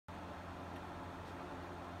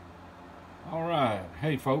All right,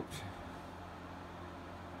 hey folks,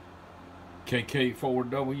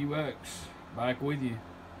 KK4WX back with you.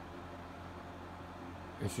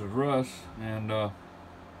 This is Russ, and got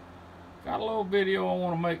a little video I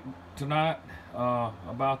want to make tonight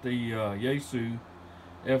about the Yaesu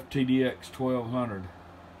FTDX-1200.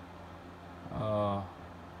 Wow,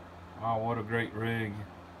 what a great rig!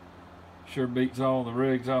 Sure beats all the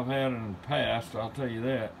rigs I've had in the past, I'll tell you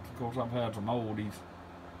that. Of course, I've had some oldies,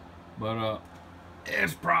 but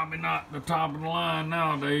it's probably not the top of the line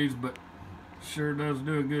nowadays, but sure does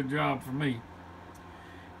do a good job for me.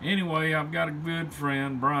 Anyway, I've got a good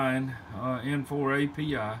friend, Brian, N4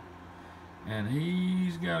 API, and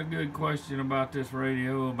he's got a good question about this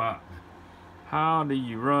radio, about how do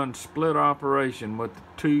you run split operation with the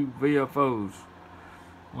two VFOs.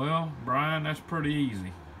 Well, Brian, that's pretty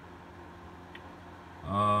easy.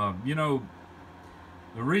 You know,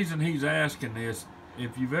 the reason he's asking this,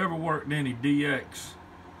 if you've ever worked any DX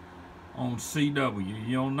on CW,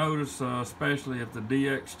 you'll notice, especially if the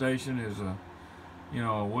DX station is a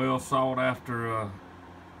well sought after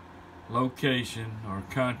location or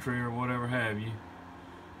country or whatever have you,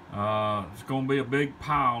 it's going to be a big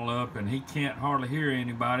pile up, and he can't hardly hear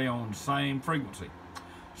anybody on the same frequency.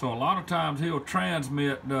 So a lot of times he'll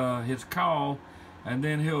transmit his call, and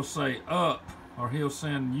then he'll say up, or he'll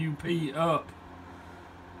send UP up.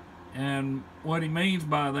 And what he means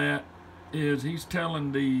by that is he's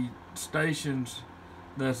telling the stations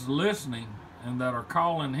that's listening and that are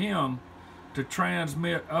calling him to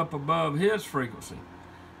transmit up above his frequency.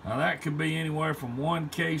 Now that could be anywhere from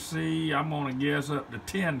 1 kc, I'm gonna guess up to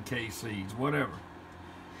 10 kcs, whatever.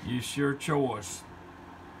 It's your choice.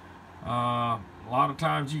 A lot of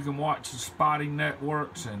times you can watch the spotting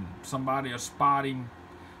networks, and somebody will spot him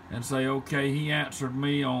and say, okay, he answered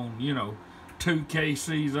me on, 2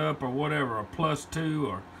 kcs up or whatever, or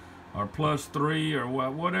 +2 or +3 or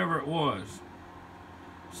whatever it was.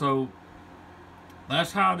 So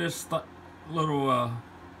that's how this little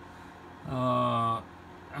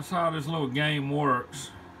game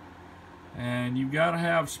works, and you've got to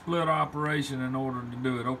have split operation in order to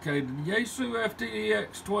do it. Okay, the Yaesu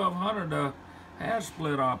FTDX-1200 has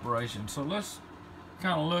split operation, so let's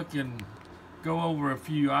kind of look and go over a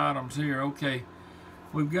few items here. Okay,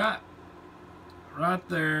 we've got right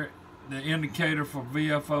there the indicator for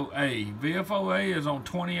VFO A. VFO A is on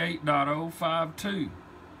 28.052.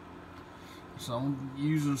 So I'm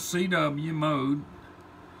using CW mode,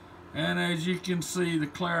 and as you can see, the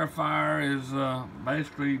clarifier is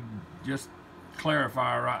basically just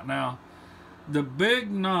clarifier right now. The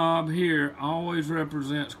big knob here always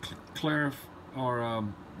represents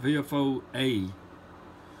VFO A.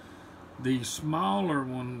 The smaller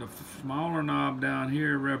one, the smaller knob down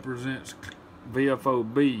here, represents VFO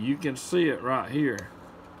B. You can see it right here,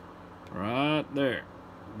 right there,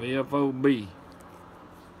 VFO B.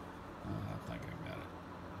 I think I got it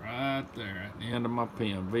right there at the end of my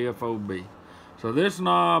pen, VFO B. So this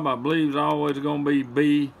knob, I believe, is always going to be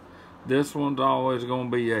B. This one's always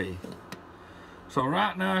going to be A. So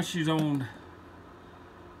right now she's on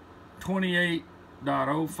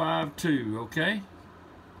 28.052, okay?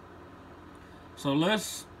 So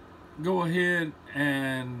let's go ahead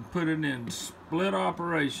and put it in split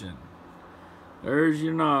operation. There's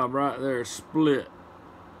your knob right there, split.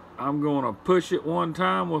 I'm going to push it one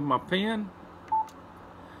time with my pen,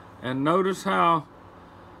 and notice how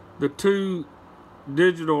the two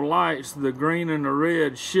digital lights, the green and the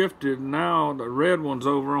red, shifted. Now the red one's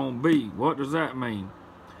over on B. What does that mean?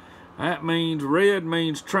 That means red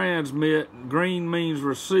means transmit, and green means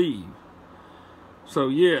receive. So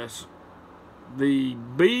yes, the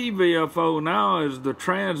B VFO now is the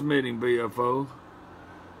transmitting VFO.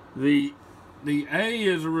 The A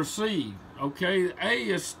is a receive. Okay, A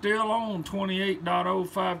is still on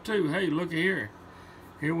 28.052. Hey, look here.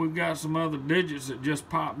 Here we've got some other digits that just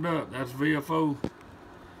popped up. That's VFO.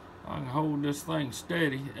 I can hold this thing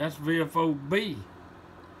steady. That's VFO B.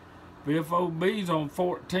 VFO B's on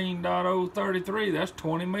 14.033. That's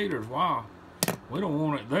 20 meters. Wow. We don't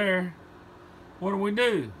want it there. What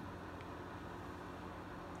do?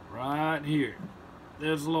 Right here.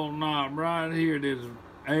 There's a little knob right here. This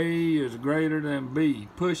A is greater than B.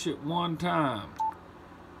 Push it one time.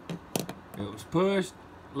 It was pushed.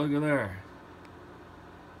 Look at there.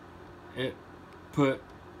 It put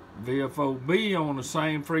VFO B on the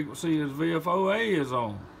same frequency as VFO A is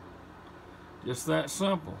on. Just that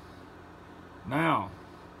simple. Now,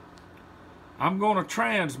 I'm going to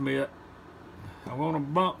transmit. I'm going to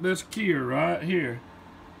bump this keyer right here.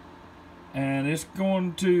 And it's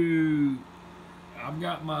going to, I've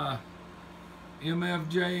got my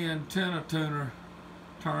MFJ antenna tuner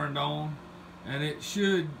turned on, and it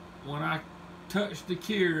should, when I touch the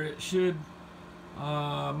keyer, it should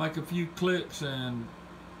make a few clicks and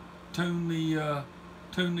tune the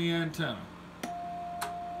antenna.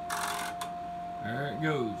 There it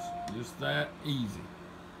goes, just that easy.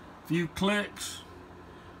 Few clicks.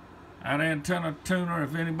 That antenna tuner,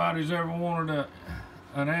 if anybody's ever wanted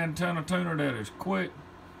an antenna tuner that is quick,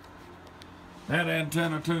 that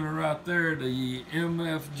antenna tuner right there, the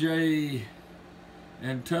MFJ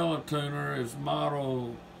IntelliTuner, is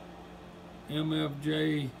model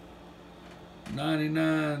MFJ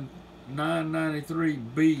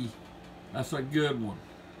 993B. That's a good one.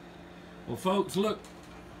 Well, folks, look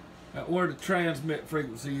at where the transmit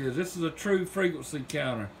frequency is. This is a true frequency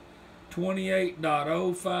counter,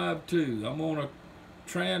 28.052. I'm on a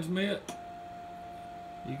transmit.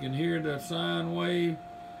 You can hear the sine wave,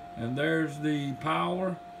 and there's the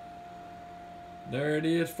power. There it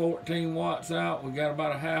is, 14 watts out. We got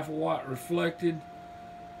about a half a watt reflected.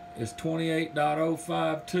 It's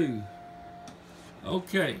 28.052.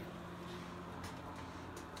 Okay.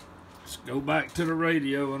 Let's go back to the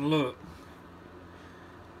radio and look.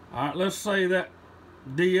 All right, let's say that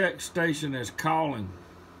DX station is calling.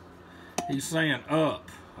 He's saying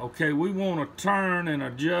up. Okay, we want to turn and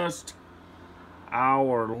adjust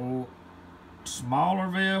our smaller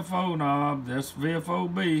VFO knob, this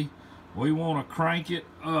VFO B. We want to crank it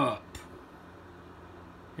up.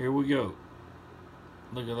 Here we go.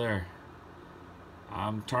 Look at there.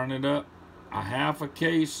 I'm turning it up a half a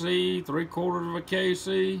kc, 3/4 of a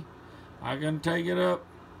kc. I can take it up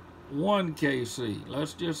 1 kc.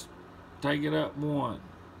 Let's just take it up 1.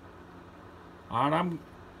 All right,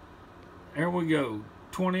 there we go.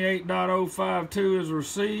 28.052 is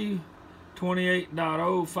receive.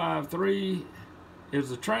 28.053 is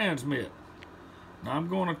the transmit. Now I'm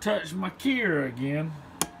going to touch my keyer again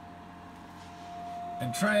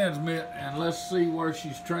and transmit, and let's see where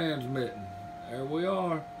she's transmitting. There we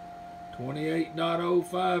are,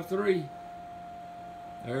 28.053.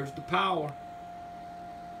 There's the power.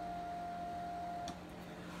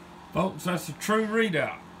 Folks, that's a true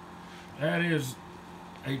readout. That is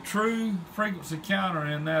a true frequency counter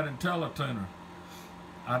in that IntelliTuner.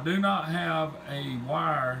 I do not have a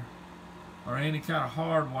wire or any kind of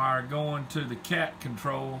hard wire going to the cat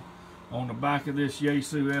control on the back of this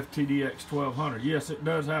Yaesu FTDX-1200. Yes, it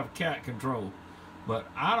does have cat control, but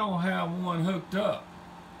I don't have one hooked up.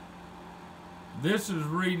 This is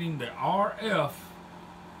reading the RF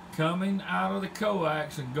coming out of the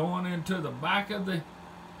coax and going into the back of the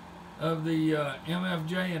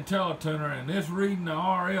MFJ IntelliTuner, and it's reading the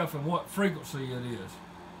RF and what frequency it is.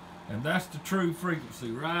 And that's the true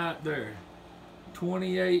frequency right there,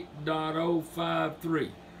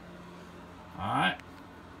 28.053. Alright,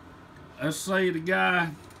 let's say the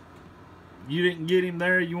guy, you didn't get him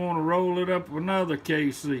there, you want to roll it up another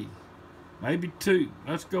kc, maybe 2.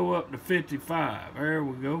 Let's go up to 55. There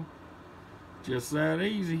we go. Just that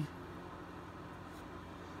easy.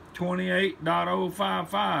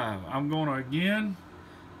 28.055. I'm going to again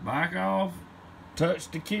back off, touch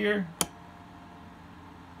the keyer.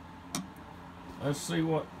 Let's see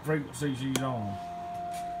what frequency she's on.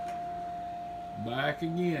 Back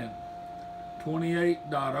again.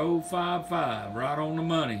 28.055, right on the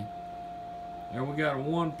money. There we got a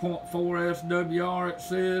 1.4 SWR, it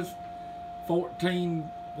says. 14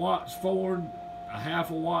 watts forward, a half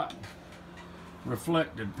a watt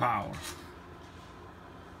reflected power.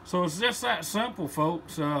 So it's just that simple,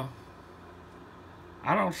 folks. I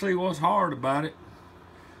don't see what's hard about it.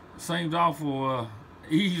 It seems awful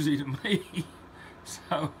easy to me.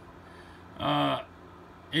 So,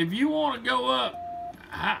 if you want to go up,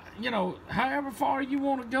 however far you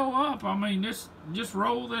want to go up, I mean, just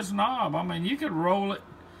roll this knob. I mean, you could roll it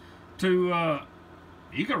to,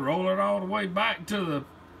 you could roll it all the way back to the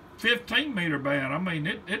 15 meter band. I mean,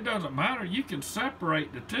 it doesn't matter. You can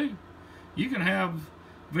separate the two. You can have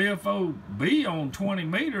VFO B on 20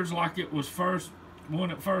 meters like it was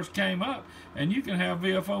when it first came up, and you can have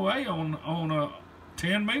VFO A on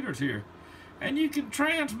 10 meters here. And you can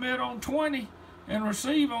transmit on 20 and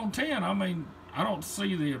receive on 10. I mean, I don't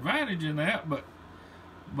see the advantage in that, but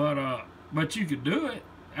you could do it.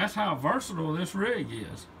 That's how versatile this rig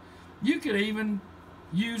is. You could even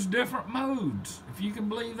use different modes, if you can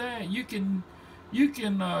believe that. You can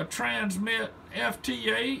transmit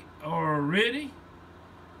FT8 or RIDI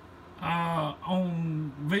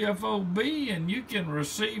on VFO B, and you can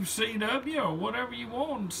receive CW or whatever you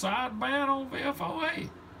want sideband on VFO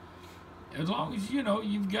A. As long as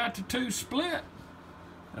you've got the two split,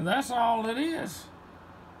 and that's all it is.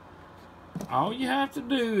 All you have to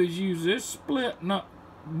do is use this split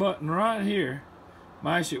button right here,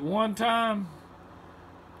 Mash it one time,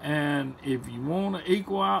 and if you want to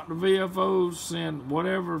equal out the VFOs, send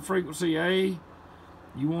whatever frequency A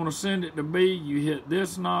you want to send it to B, you hit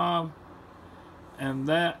this knob, and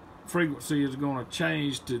that frequency is going to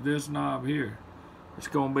change to this knob here. It's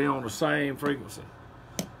going to be on the same frequency.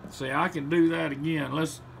 See, I can do that again.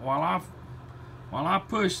 While I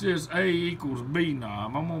push this A equals B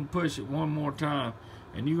knob, I'm going to push it one more time,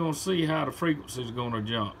 and you're going to see how the frequency is going to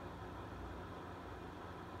jump.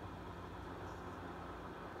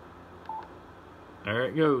 There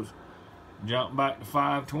it goes. Jump back to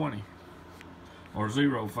 520 or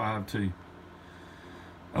 052.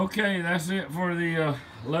 Okay, that's it for the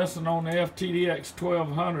lesson on the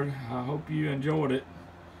FTDX-1200. I hope you enjoyed it.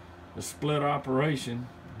 The split operation.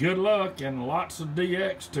 Good luck and lots of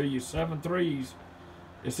DX to you, 7.3s.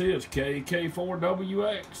 This is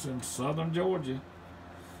KK4WX in Southern Georgia.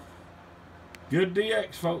 Good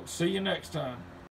DX, folks. See you next time.